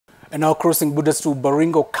And now crossing borders to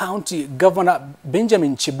Baringo County, Governor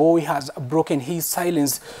Benjamin Chiboi has broken his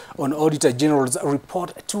silence on Auditor General's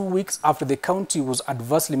report 2 weeks after the county was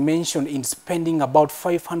adversely mentioned in spending about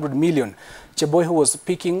 500 million. Chiboi, who was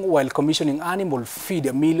speaking while commissioning animal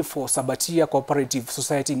feed mill for Sabatia Cooperative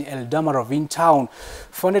Society in Eldama Ravine Town,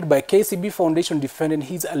 funded by KCB Foundation, defended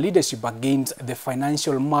his leadership against the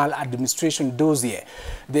financial maladministration dossier.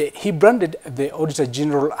 He branded the Auditor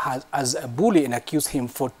General as a bully and accused him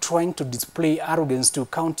for trying to display arrogance to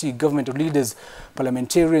county government leaders,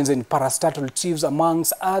 parliamentarians and parastatal chiefs,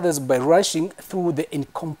 amongst others, by rushing through the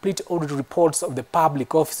incomplete audit reports of the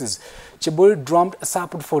public offices. Chiboi drummed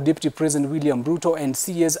support for Deputy President William Ruto and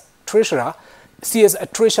CS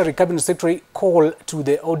Treasury Cabinet Secretary call to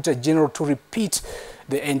the Auditor General to repeat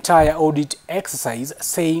the entire audit exercise,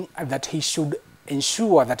 saying that he should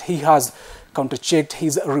ensure that he has counter-checked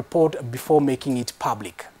his report before making it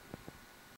public.